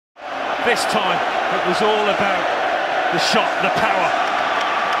This time it was all about the shot, the power.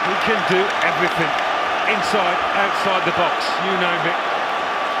 He can do everything, inside, outside the box, you name it.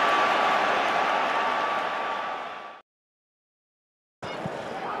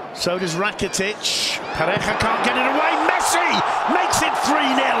 So does Rakitic. Pareja can't get it away. Messi makes it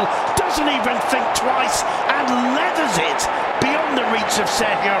 3-0. Doesn't even think twice and leathers it beyond the reach of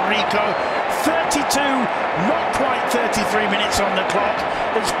Sergio Rico. 32, not quite 33 minutes on the clock.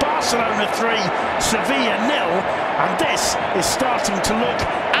 It's Barcelona 3, Sevilla 0, and this is starting to look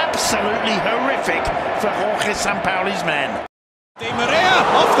absolutely horrific for Jorge Sampaoli's men. Di Maria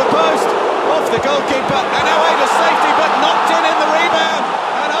off the post, off the goalkeeper, and away to safety, but knocked in the rebound.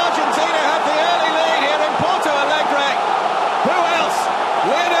 And Argentina have the early lead here in Porto Alegre. Who else?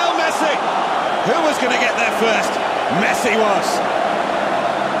 Lionel Messi. Who was going to get there first? Messi was.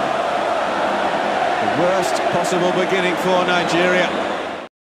 The worst possible beginning for Nigeria.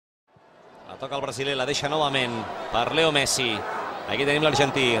 La toca el brasiler, la deixa novament per Leo Messi. Aquí tenim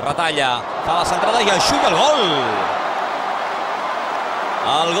l'argentí, retalla, fa la centrada i el xut al gol!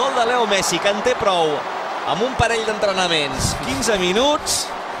 El gol de Leo Messi, que en té prou amb un parell d'entrenaments. 15 minuts,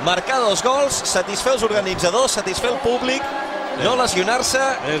 marcar 2 gols, satisfer els organitzadors, satisfer el públic, no lesionar-se.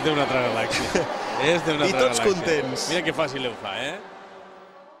 És d'una altra galàxia. És d'una altra galàxia. I tots contents. Mira que fàcil ho fa, eh?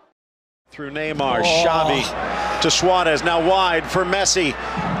 Through Neymar, Xavi to Suarez, now wide for Messi,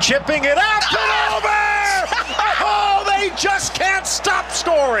 chipping it up and over! Oh, they just can't stop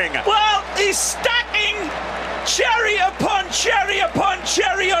scoring! Well, he's stacking cherry upon cherry upon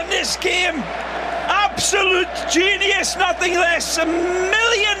cherry on this game. Absolute genius, nothing less. A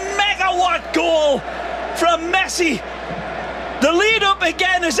 1,000,000 megawatt goal from Messi. The lead up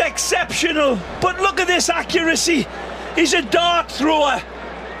again is exceptional, but look at this accuracy. He's a dart thrower.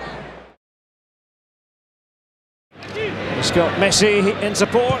 He's got Messi in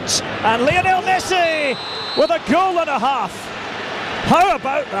support, and Lionel Messi with a goal and a half. How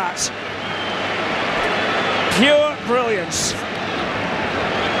about that? Pure brilliance.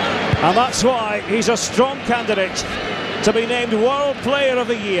 And that's why he's a strong candidate to be named World Player of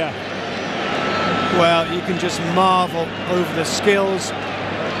the Year. Well, you can just marvel over the skills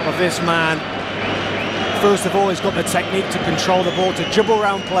of this man. First of all, he's got the technique to control the ball, to dribble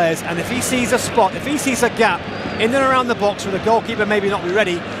around players, and if he sees a spot, if he sees a gap in and around the box where the goalkeeper maybe not be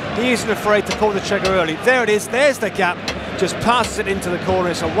ready, he isn't afraid to pull the trigger early. There it is, there's the gap, just passes it into the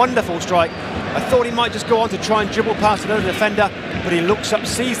corner. It's a wonderful strike. I thought he might just go on to try and dribble past another defender, but he looks up,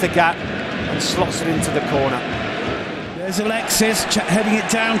 sees the gap, and slots it into the corner. There's Alexis heading it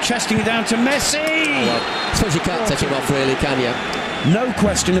down, chesting it down to Messi. Oh, well, I suppose you can't take him off really, can you? No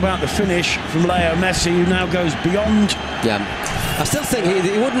question about the finish from Leo Messi, who now goes beyond. Yeah, I still think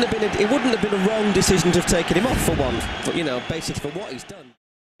it wouldn't have been a wrong decision to have taken him off for one. But you know, basically for what he's done.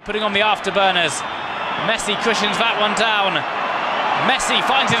 Putting on the afterburners. Messi cushions that one down. Messi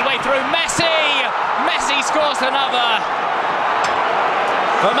finds his way through. Messi scores another.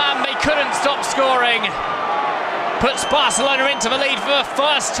 The man they couldn't stop scoring puts Barcelona into the lead for the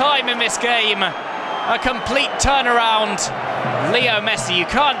first time in this game. A complete turnaround. Leo Messi, you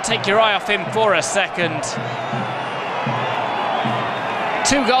can't take your eye off him for a second.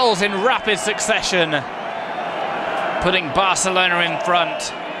 2 goals in rapid succession, putting Barcelona in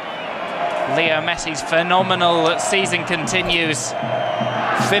front. Leo Messi's phenomenal season continues.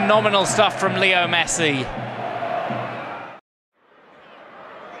 Phenomenal stuff from Leo Messi.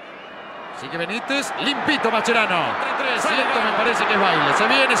 Sigue Benítez, limpito Mascherano. 300 me parece que es baile. Se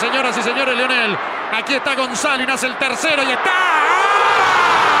viene, señoras y señores, Lionel. Aquí está Gonzalo y nace el tercero y está.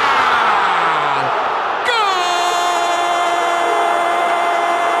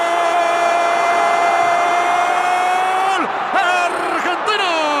 ¡Gol!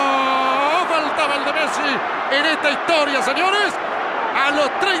 ¡Argentino! Faltaba el de Messi en esta historia, señores. A los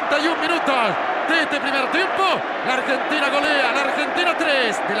 31 minutos de este primer tiempo, la Argentina golea, la Argentina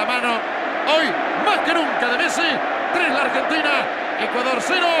 3 de la mano. Hoy, más que nunca de Messi, 3 la Argentina, Ecuador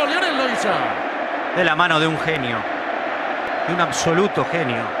 0, Lionel lo hizo. De la mano de un genio, de un absoluto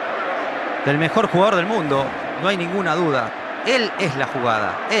genio, del mejor jugador del mundo, no hay ninguna duda. Él es la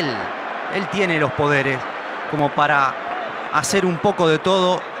jugada, él tiene los poderes como para hacer un poco de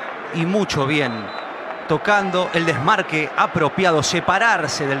todo y mucho bien. Tocando el desmarque apropiado,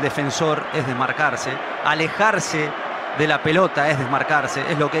 separarse del defensor es desmarcarse, alejarse de la pelota es desmarcarse,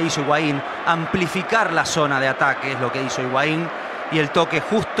 es lo que hizo Higuaín, amplificar la zona de ataque es lo que hizo Higuaín, y el toque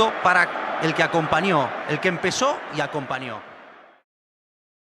justo para el que acompañó, el que empezó y acompañó.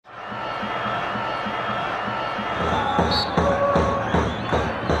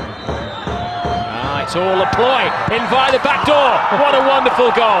 It's all a ploy in via the back door. What a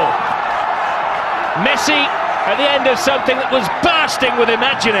wonderful goal. Messi at the end of something that was bursting with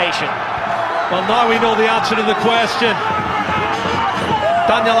imagination. Well, now we know the answer to the question.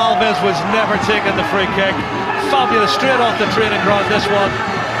 Daniel Alves was never taking the free kick. Fabulous, straight off the training ground, this one.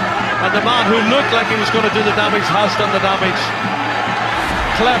 And the man who looked like he was going to do the damage has done the damage.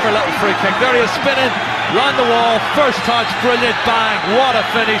 Clever little free kick. There he is, spinning round the wall. First touch, brilliant, bang. What a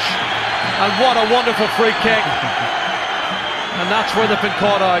finish. And what a wonderful free kick. And that's where they've been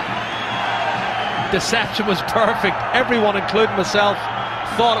caught out. Deception was perfect. Everyone, including myself,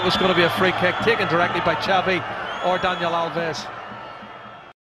 thought it was going to be a free kick taken directly by Xavi or Daniel Alves.